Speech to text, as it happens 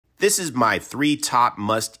This is my 3 top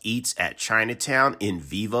must-eats at Chinatown in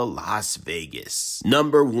Viva Las Vegas.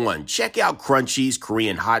 Number 1, check out Crunchies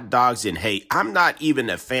Korean hot dogs. And hey, I'm not even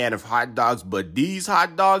a fan of hot dogs, but these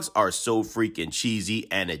hot dogs are so freaking cheesy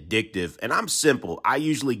and addictive. And I'm simple. I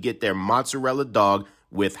usually get their mozzarella dog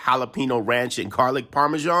with jalapeno ranch and garlic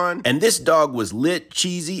parmesan. And this dog was lit,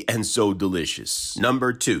 cheesy, and so delicious.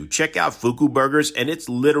 Number 2, check out Fuku Burgers, and it's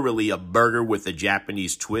literally a burger with a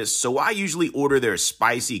Japanese twist. So I usually order their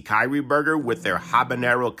spicy kairi burger with their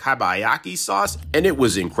habanero kabayaki sauce, and it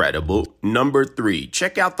was incredible. Number 3,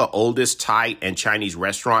 check out the oldest Thai and Chinese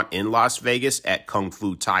restaurant in Las Vegas at Kung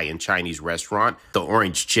Fu Thai and Chinese restaurant. The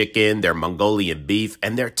orange chicken, their Mongolian beef,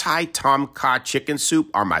 and their Thai Tom Kha chicken soup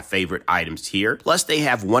are my favorite items here. Plus, they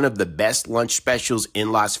have one of the best lunch specials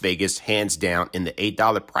in Las Vegas, hands down, in the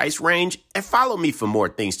 $8 price range. And follow me for more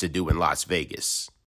things to do in Las Vegas.